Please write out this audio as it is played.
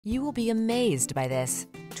You will be amazed by this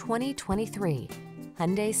 2023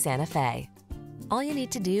 Hyundai Santa Fe. All you need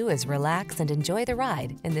to do is relax and enjoy the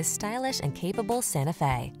ride in this stylish and capable Santa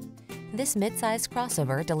Fe. This midsize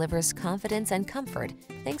crossover delivers confidence and comfort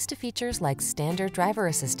thanks to features like standard driver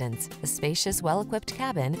assistance, a spacious, well-equipped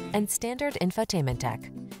cabin, and standard infotainment tech.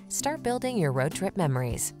 Start building your road trip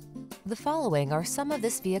memories. The following are some of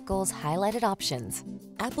this vehicle's highlighted options: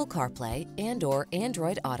 Apple CarPlay and/or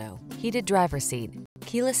Android Auto, heated driver's seat,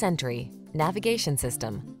 keyless entry, navigation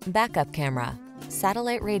system, backup camera,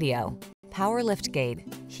 satellite radio, power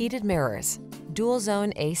liftgate, heated mirrors, dual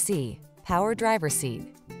zone AC, power driver's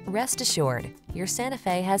seat. Rest assured, your Santa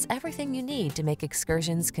Fe has everything you need to make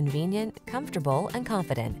excursions convenient, comfortable, and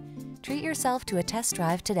confident. Treat yourself to a test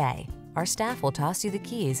drive today. Our staff will toss you the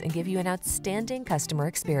keys and give you an outstanding customer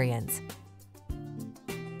experience.